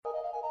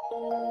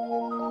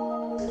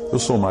Eu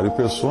sou Mário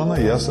Persona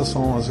e essas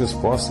são as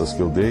respostas que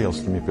eu dei aos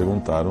que me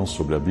perguntaram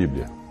sobre a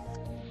Bíblia.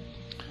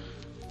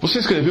 Você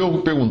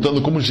escreveu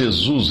perguntando como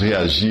Jesus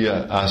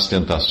reagia às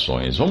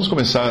tentações. Vamos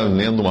começar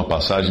lendo uma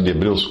passagem de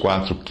Hebreus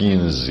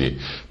 4,15.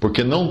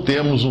 Porque não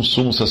temos um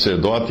sumo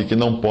sacerdote que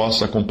não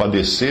possa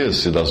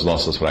compadecer-se das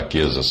nossas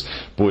fraquezas,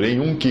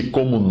 porém um que,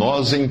 como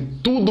nós, em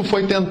tudo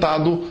foi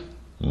tentado,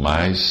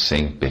 mas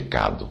sem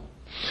pecado.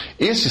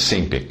 Esse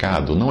sem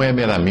pecado não é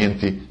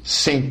meramente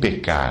sem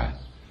pecar,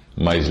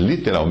 mas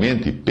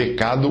literalmente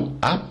pecado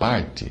à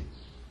parte,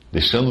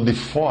 deixando de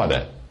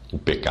fora o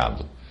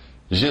pecado.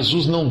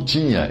 Jesus não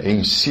tinha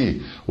em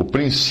si o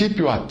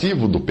princípio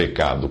ativo do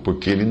pecado,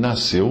 porque ele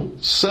nasceu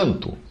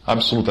santo,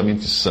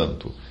 absolutamente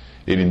santo.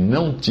 Ele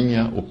não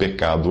tinha o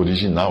pecado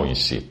original em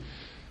si.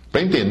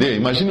 Para entender,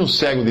 imagine um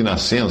cego de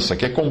nascença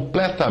que é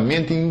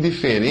completamente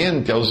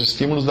indiferente aos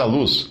estímulos da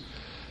luz.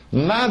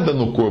 Nada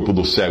no corpo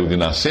do cego de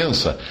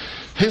nascença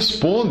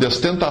responde às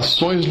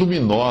tentações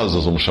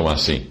luminosas, vamos chamar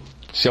assim.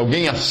 Se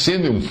alguém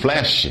acende um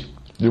flash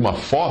de uma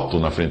foto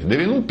na frente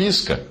dele, ele não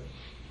pisca.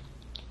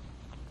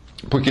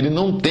 Porque ele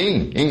não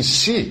tem em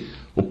si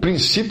o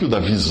princípio da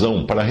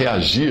visão para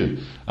reagir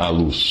à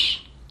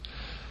luz.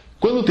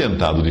 Quando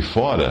tentado de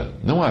fora,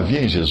 não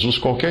havia em Jesus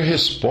qualquer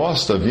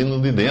resposta vinda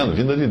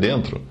de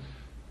dentro.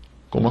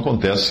 Como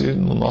acontece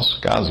no nosso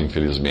caso,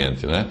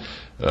 infelizmente, né?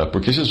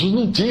 Porque Jesus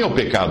não tinha o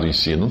pecado em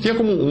si, não tinha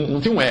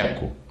um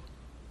eco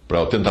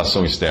para a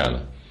tentação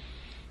externa.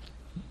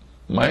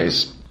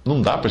 Mas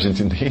não dá para a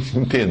gente nem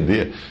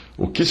entender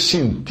o que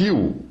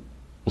sentiu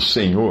o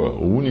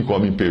Senhor, o único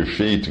homem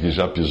perfeito que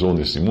já pisou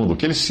nesse mundo, o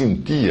que ele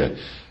sentia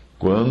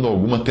quando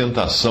alguma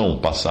tentação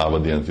passava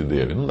diante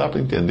dele. Não dá para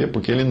entender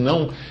porque ele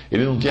não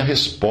tinha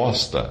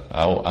resposta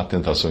à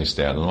tentação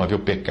externa, não havia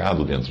o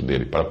pecado dentro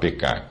dele para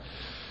pecar.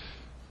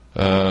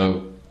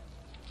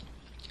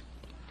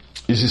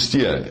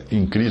 Existia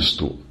em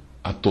Cristo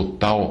a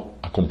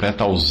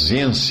completa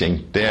ausência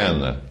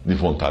interna de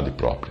vontade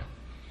própria.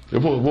 Eu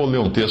vou ler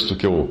um texto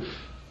que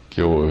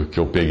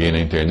eu peguei na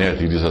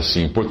internet e diz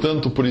assim: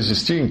 portanto, por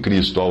existir em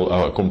Cristo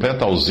a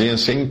completa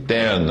ausência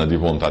interna de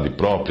vontade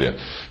própria,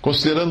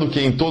 considerando que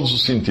em todos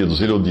os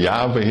sentidos ele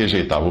odiava e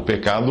rejeitava o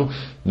pecado,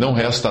 não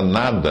resta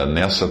nada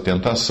nessa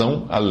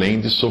tentação além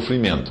de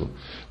sofrimento.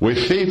 O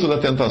efeito da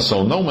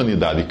tentação na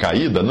humanidade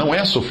caída não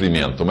é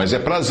sofrimento, mas é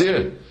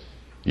prazer.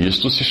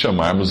 Isto se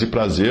chamarmos de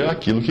prazer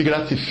aquilo que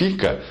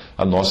gratifica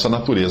a nossa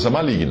natureza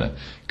maligna.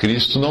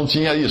 Cristo não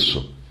tinha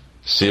isso,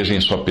 seja em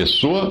sua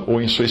pessoa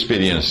ou em sua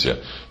experiência.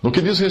 No que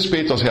diz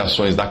respeito às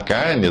reações da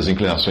carne, as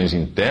inclinações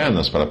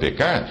internas para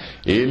pecar,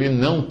 ele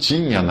não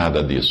tinha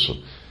nada disso.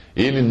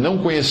 Ele não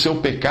conheceu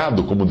o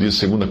pecado, como diz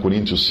 2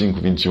 Coríntios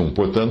 5:21.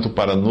 Portanto,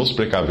 para nos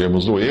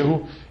precavermos do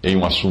erro, em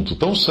um assunto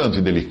tão santo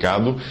e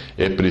delicado,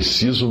 é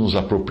preciso nos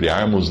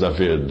apropriarmos da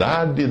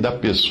verdade da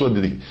pessoa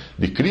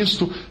de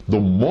Cristo,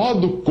 do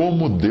modo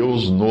como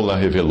Deus nos-la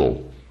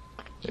revelou.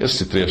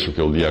 Esse trecho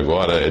que eu li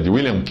agora é de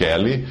William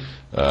Kelly,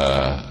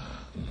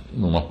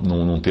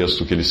 num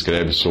texto que ele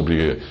escreve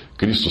sobre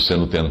Cristo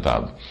sendo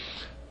tentado.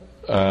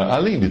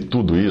 Além de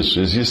tudo isso,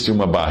 existe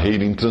uma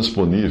barreira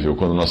intransponível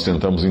quando nós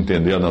tentamos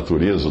entender a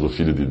natureza do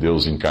Filho de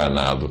Deus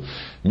encarnado.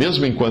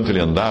 Mesmo enquanto ele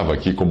andava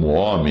aqui como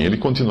homem, ele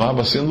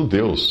continuava sendo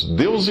Deus,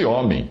 Deus e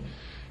homem.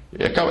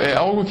 É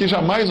algo que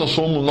jamais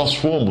nós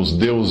fomos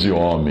Deus e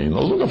homem.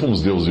 Nós nunca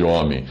fomos Deus e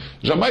homem.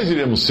 Jamais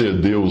iremos ser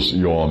Deus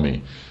e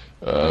homem.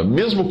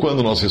 Mesmo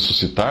quando nós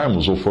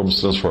ressuscitarmos ou formos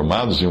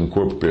transformados em um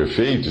corpo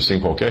perfeito e sem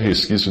qualquer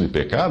resquício de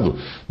pecado,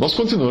 nós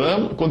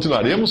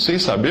continuaremos sem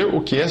saber o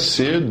que é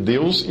ser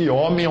Deus e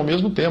homem ao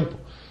mesmo tempo,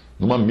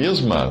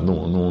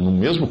 no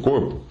mesmo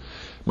corpo.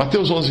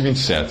 Mateus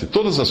 11:27.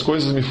 Todas as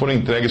coisas me foram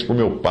entregues por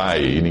meu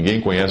Pai, e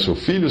ninguém conhece o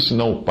Filho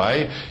senão o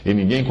Pai, e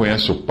ninguém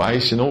conhece o Pai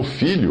senão o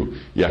Filho,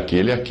 e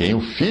aquele a quem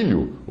o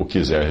Filho o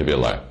quiser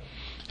revelar.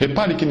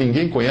 Repare que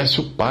ninguém conhece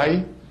o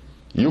Pai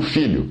e o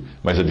Filho.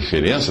 Mas a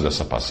diferença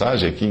dessa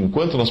passagem é que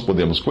enquanto nós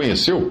podemos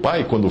conhecer o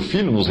Pai, quando o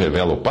Filho nos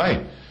revela o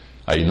Pai,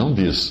 aí não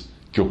diz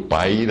que o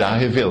Pai irá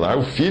revelar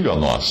o Filho a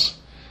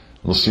nós,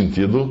 no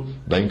sentido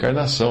da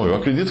encarnação. Eu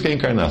acredito que a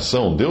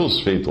encarnação,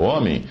 Deus feito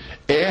homem,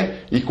 é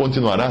e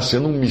continuará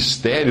sendo um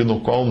mistério no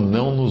qual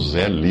não nos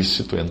é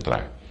lícito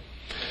entrar.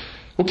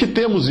 O que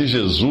temos em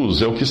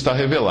Jesus é o que está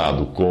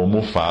revelado, como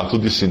o fato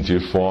de sentir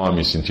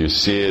fome, sentir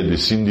sede,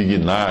 se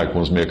indignar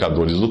com os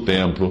mercadores do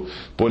templo.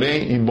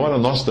 Porém, embora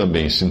nós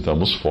também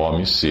sintamos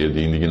fome, sede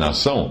e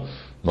indignação,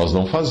 nós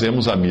não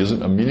fazemos a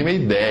mínima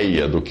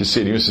ideia do que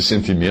seriam esses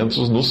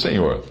sentimentos no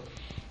Senhor.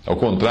 Ao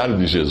contrário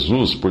de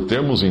Jesus, por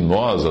termos em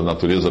nós a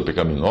natureza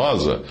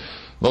pecaminosa,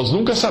 nós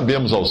nunca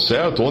sabemos ao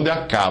certo onde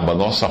acaba a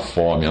nossa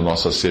fome, a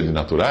nossa sede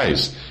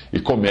naturais e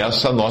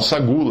começa a nossa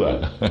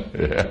gula.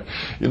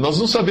 E nós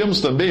não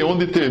sabemos também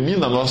onde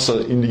termina a nossa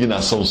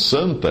indignação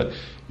santa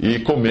e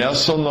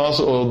começa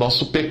o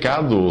nosso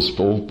pecado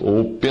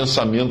ou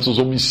pensamentos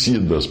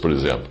homicidas, por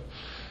exemplo.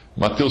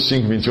 Mateus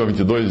 5, 21 a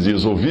 22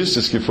 diz: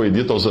 Ouvistes que foi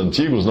dito aos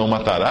antigos, não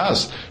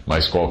matarás,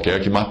 mas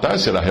qualquer que matar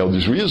será réu de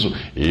juízo.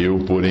 Eu,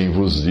 porém,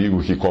 vos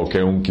digo que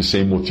qualquer um que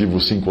sem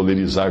motivo se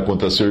encolerizar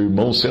contra seu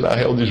irmão será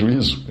réu de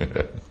juízo.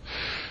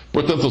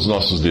 Portanto, os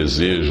nossos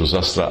desejos,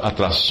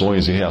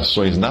 atrações e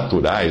reações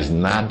naturais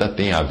nada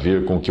tem a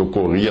ver com o que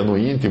ocorria no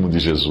íntimo de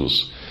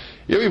Jesus.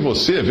 Eu e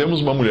você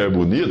vemos uma mulher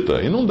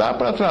bonita e não dá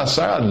para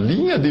traçar a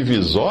linha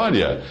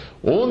divisória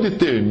onde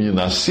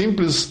termina a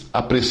simples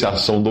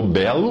apreciação do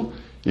belo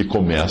e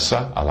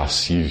começa a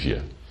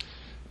lascívia.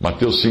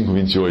 Mateus 5,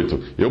 28.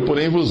 Eu,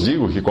 porém, vos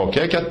digo que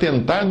qualquer que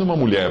atentar numa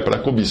mulher para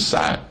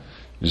cobiçar,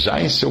 já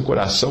em seu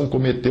coração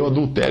cometeu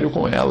adultério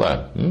com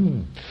ela.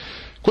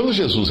 Quando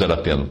Jesus era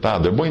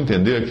tentado, é bom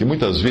entender que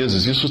muitas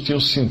vezes isso tinha o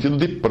sentido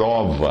de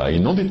prova e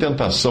não de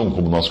tentação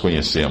como nós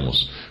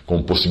conhecemos,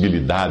 com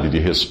possibilidade de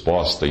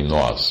resposta em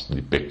nós, de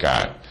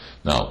pecar.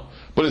 Não.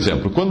 Por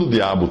exemplo, quando o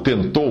diabo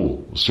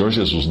tentou o Senhor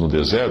Jesus no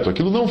deserto,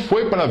 aquilo não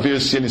foi para ver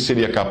se ele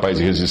seria capaz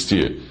de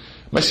resistir,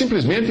 mas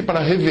simplesmente para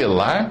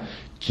revelar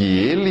que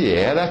ele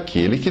era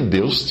aquele que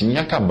Deus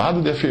tinha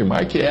acabado de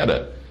afirmar que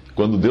era.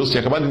 Quando Deus tinha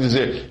acabado de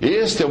dizer: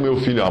 Este é o meu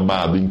filho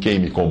amado em quem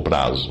me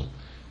comprazo.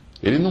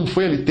 Ele não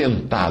foi ali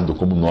tentado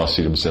como nós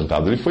seríamos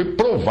tentados, ele foi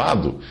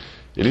provado.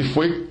 Ele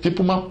foi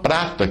tipo uma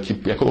prata que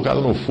é colocada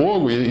no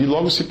fogo e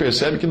logo se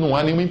percebe que não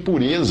há nenhuma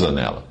impureza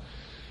nela.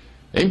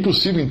 É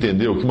impossível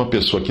entender o que uma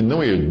pessoa que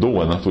não herdou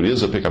a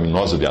natureza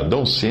pecaminosa de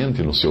Adão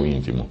sente no seu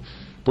íntimo.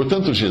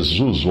 Portanto,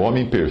 Jesus, o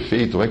homem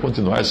perfeito, vai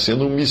continuar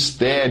sendo um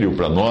mistério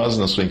para nós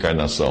na sua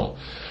encarnação.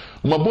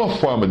 Uma boa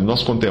forma de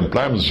nós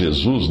contemplarmos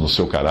Jesus no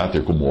seu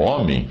caráter como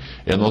homem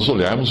é nós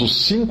olharmos os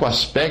 5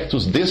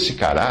 aspectos desse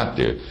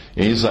caráter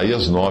em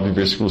Isaías 9,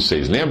 versículo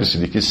 6. Lembre-se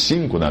de que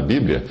 5 na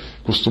Bíblia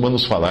costuma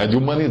nos falar de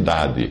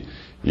humanidade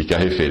e que a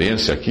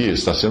referência aqui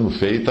está sendo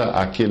feita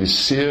àquele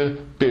ser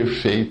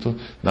perfeito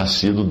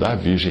nascido da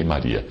Virgem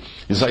Maria.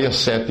 Isaías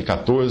 7,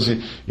 14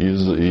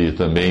 e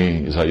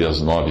também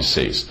Isaías 9,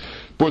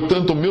 6.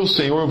 Portanto, o meu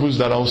Senhor vos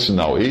dará um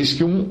sinal. Eis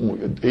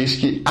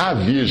que a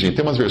virgem,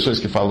 tem umas versões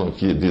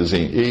que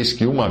dizem, eis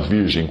que uma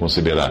virgem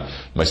conceberá,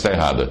 mas está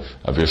errada.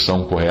 A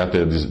versão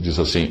correta diz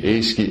assim,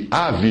 eis que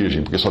a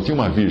virgem, porque só tinha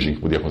uma virgem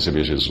que podia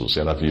conceber Jesus,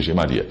 era a Virgem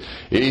Maria.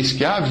 Eis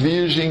que a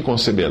virgem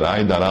conceberá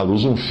e dará à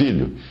luz um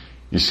filho,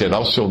 e será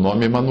o seu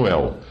nome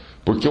Emanuel.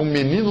 Porque um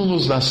menino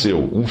nos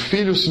nasceu, um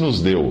filho se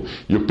nos deu,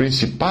 e o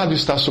principado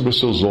está sobre os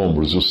seus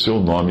ombros, e o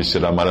seu nome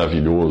será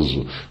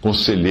maravilhoso,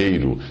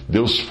 conselheiro,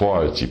 Deus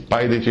forte,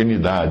 Pai da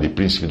eternidade,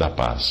 Príncipe da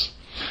paz.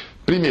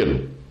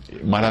 Primeiro,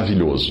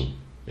 maravilhoso.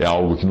 É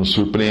algo que nos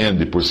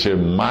surpreende por ser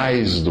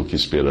mais do que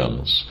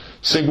esperamos.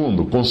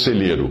 Segundo,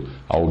 conselheiro,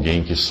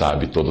 alguém que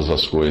sabe todas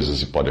as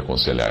coisas e pode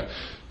aconselhar.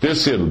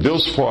 Terceiro,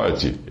 Deus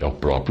forte, é o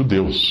próprio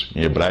Deus,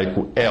 em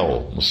hebraico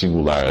El, no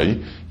singular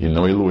aí, e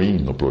não Elohim,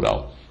 no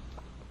plural.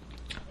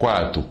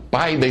 Quarto,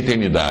 Pai da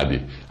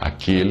eternidade,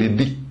 aquele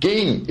de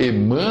quem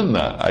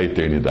emana a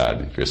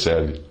eternidade,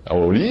 percebe? A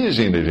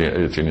origem da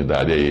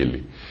eternidade é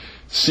Ele.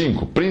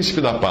 5, Príncipe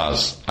da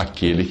paz,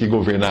 aquele que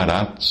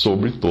governará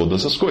sobre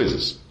todas as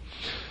coisas.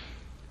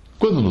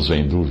 Quando nos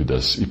vêm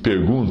dúvidas e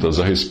perguntas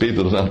a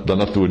respeito da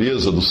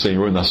natureza do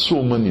Senhor na sua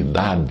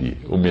humanidade,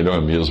 o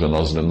melhor mesmo é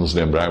nós nos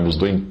lembrarmos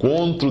do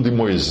encontro de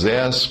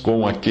Moisés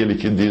com aquele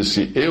que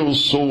disse, eu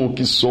sou o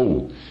que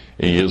sou,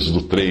 em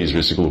Êxodo 3,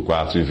 versículo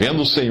 4. E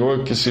vendo o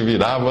Senhor que se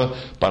virava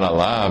para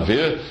lá a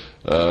ver,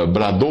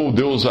 bradou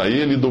Deus a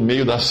ele do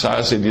meio da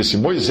sarça e disse,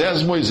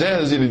 Moisés,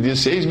 Moisés, e ele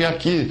disse, eis-me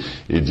aqui.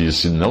 E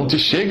disse, não te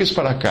chegues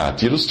para cá,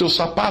 tira os teus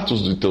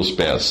sapatos dos teus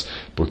pés,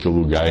 porque o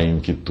lugar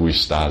em que tu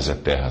estás é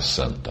terra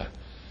santa.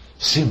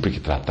 Sempre que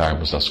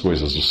tratarmos das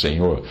coisas do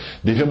Senhor,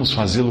 devemos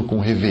fazê-lo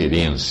com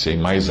reverência, e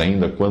mais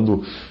ainda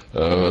quando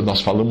nós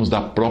falamos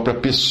da própria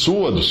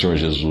pessoa do Senhor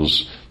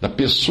Jesus, da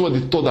pessoa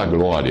de toda a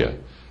glória.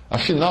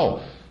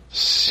 Afinal,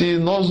 se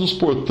nós nos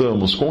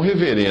portamos com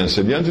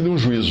reverência diante de um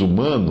juiz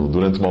humano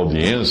durante uma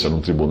audiência num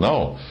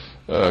tribunal,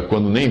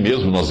 quando nem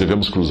mesmo nós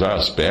devemos cruzar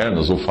as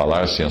pernas ou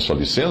falar sem a sua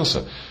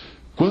licença,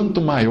 quanto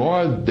mais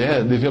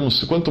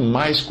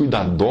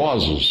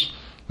cuidadosos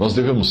nós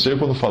devemos ser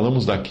quando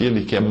falamos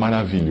daquele que é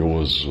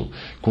maravilhoso,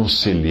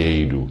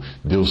 conselheiro,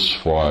 Deus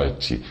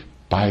forte,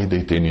 Pai da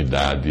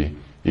eternidade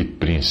e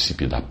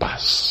Príncipe da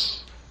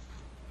paz.